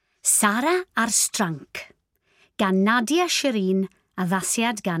Sara A'r Stranc, gan Nadia Shireen,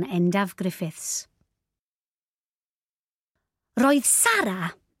 addasiad gan Endaf Griffiths. Roedd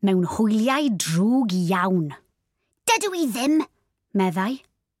Sara mewn hwyliau drwg iawn. Dydw i ddim, meddai,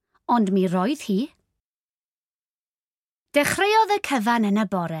 ond mi roedd hi. Dechreuodd y cyfan yn y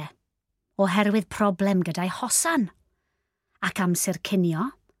bore, oherwydd problem gyda'i hosan. Ac amser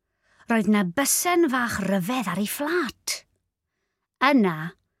cinio, roedd na bysen fach ryfedd ar ei fflat.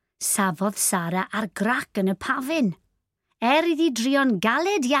 Yna, safodd Sara ar grac yn y pafin, iddi drio'n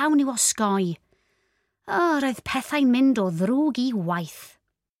galed iawn i'w osgoi. Roedd pethau'n mynd o ddrwg i waith.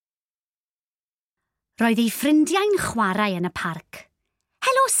 Roedd ei ffrindiau'n chwarae yn y parc.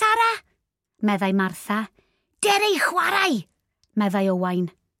 Helo, Sara, meddai Martha. Der ei chwarae, meddai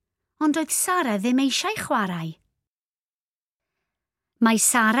Owain, ond oedd Sara ddim eisiau chwarae. Mae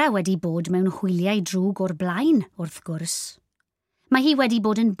Sara wedi bod mewn hwyliau drwg o'r blaen, wrth gwrs. Mae hi wedi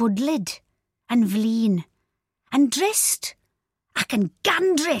bod yn bwdlyd, yn flin, yn drist ac yn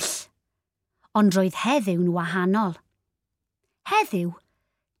gandryll. Ond roedd heddiw'n wahanol. Heddiw,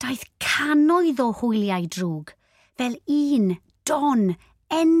 daeth cannoedd o hwyliau drwg, fel un don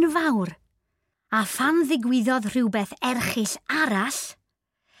enfawr. A phan ddigwyddodd rhywbeth erchyll arall,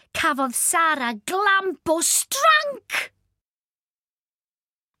 cafodd Sara glamp o stranc!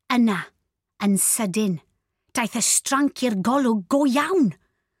 Yna, yn sydyn, daeth y stranc i'r golwg go iawn.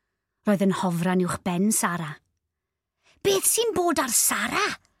 Roedd yn hofran uwch ben Sara. Beth sy'n bod ar Sara?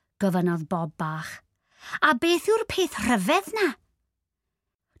 Gofynnodd Bob bach. A beth yw'r peth rhyfedd na?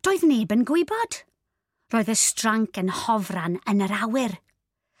 Doedd neb yn gwybod. Roedd y stranc yn hofran yn yr awyr.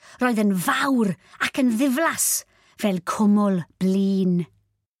 Roedd yn fawr ac yn ddiflas, fel cwmwl blin.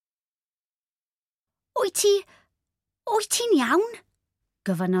 Wyt ti'n iawn?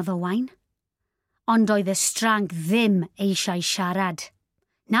 Gofynnodd Owain. Ond oedd y stranc ddim eisiau siarad.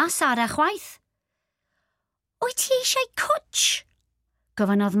 Na Sara chwaith. Wyt ti eisiau cwtsh?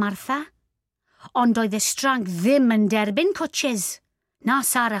 Gofynnodd Martha. Ond oedd y stranc ddim yn derbyn cwtshys. Na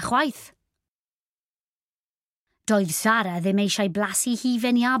Sara chwaith. Doedd Sara ddim eisiau blasu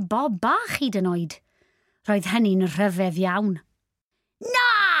hufen ia Bob bach hyd yn oed. Roedd hynny'n rhyfedd iawn. Na!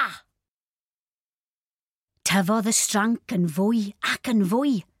 Tyfodd y stranc yn fwy ac yn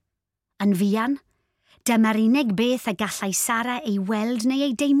fwy. Yn fuan, dyma'r unig beth y gallai Sara ei weld neu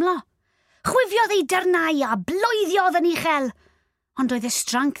ei deimlo. Chwifiodd ei dyrnau a bloeddiodd yn uchel, ond oedd y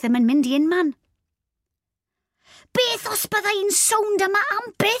stranc ddim yn mynd i unman. Beth os byddai'n sownd yma am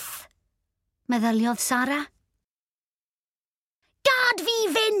byth? Meddyliodd Sara. Gad fi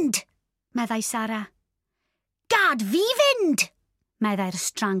fynd, meddai Sara. Gad fi fynd, meddai'r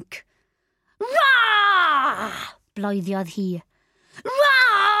stranc. Ra! Bloeddiodd hi. Ra!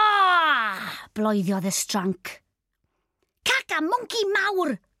 Bloeddiodd y stranc. Caca mwnci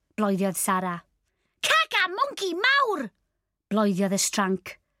mawr, bloeddiodd Sara. Caca mwnci mawr, bloeddiodd y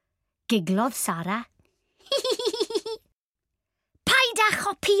stranc. Giglodd Sara. Paid â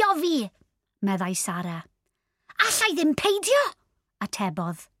chopio fi, meddai Sara. Allai ddim peidio,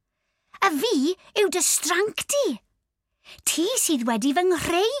 atebodd. Y fi yw dy stranc di. Ti sydd wedi fy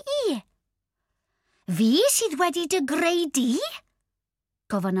nghreu i. Fi sydd wedi dy greu di?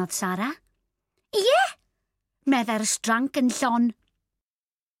 Gofynnodd Sara. Ie, meddai'r stranc yn llon.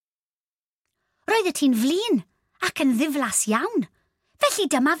 Roeddet ti'n flin ac yn ddiflas iawn, felly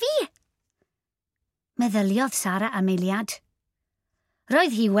dyma fi. Meddyliodd Sara am eiliad.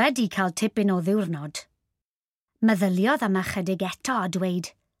 Roedd hi wedi cael tipyn o ddiwrnod. Meddyliodd am ychydig eto a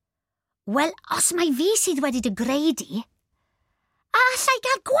dweud, Wel, os mae fi sydd wedi dy greu di, a allai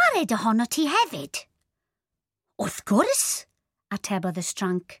gael gwared ohono ti hefyd? Wrth gwrs, atebodd y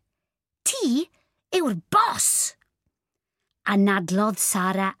stranc. Ti yw'r bos. Anadlodd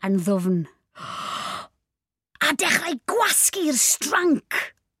Sara yn ddwfn. A dechrau gwasgu'r stranc.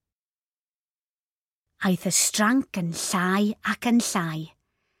 Aeth y stranc yn llai ac yn llai,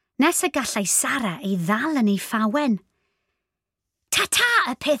 nes y gallai Sara ei ddal yn ei phawen. Ta-ta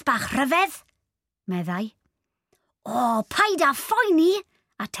y peth bach rhyfedd, meddai. O, paid â phoeni,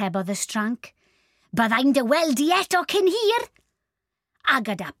 atebodd y stranc. Byddai'n dy weld i eto cyn hir. A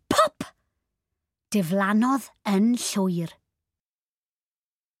gyda pop, diflannodd yn llwyr.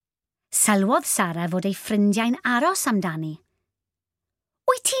 Sylwodd Sara fod ei ffrindiau'n aros amdani.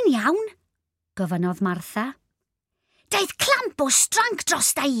 Wyt ti'n iawn? Gofynnodd Martha. Daeth clamp o stranc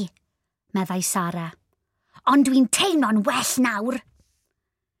drosta i, meddai Sara. Ond dwi'n teimlo'n well nawr.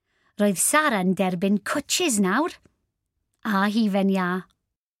 Roedd Sara'n derbyn cwtshys nawr, a hufen ia.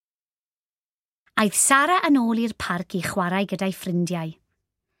 Aeth Sara yn ôl i'r parc i chwarae gyda'i ffrindiau.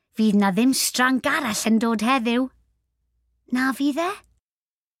 Fydd na ddim stranc arall yn dod heddiw. Na fydd e?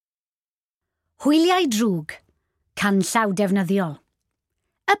 Hwyliau drwg, canllaw defnyddiol.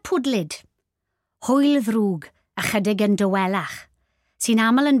 Y pwdlyd, hwyl ddrwg a chydig yn dywelach, sy'n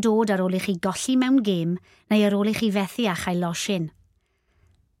aml yn dod ar ôl i chi golli mewn gêm neu ar ôl i chi fethu a chael losin.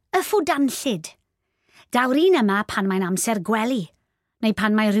 Y ffwdanllyd, daw'r un yma pan mae'n amser gwely, neu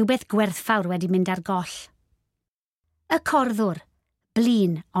pan mae rhywbeth gwerthfawr wedi mynd ar goll. Y corddwr,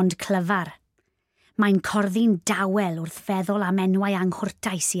 blin ond clyfar. Mae'n corddi'n dawel wrth feddwl am enwau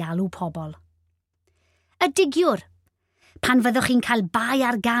anghwrtais i alw pobl. Y digiwr, pan fyddwch chi'n cael bai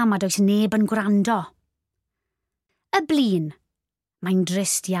ar gam a does neb yn gwrando. Y blin, mae'n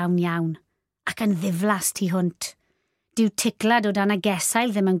drist iawn iawn, ac yn ddiflas tu hwnt. Dyw ticlad o dan y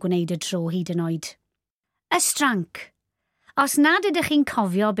gesail ddim yn gwneud y tro hyd yn oed. Y stranc. Os nad ydych chi'n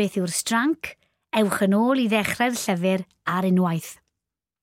cofio beth yw'r stranc, ewch yn ôl i ddechrau'r llyfr ar unwaith.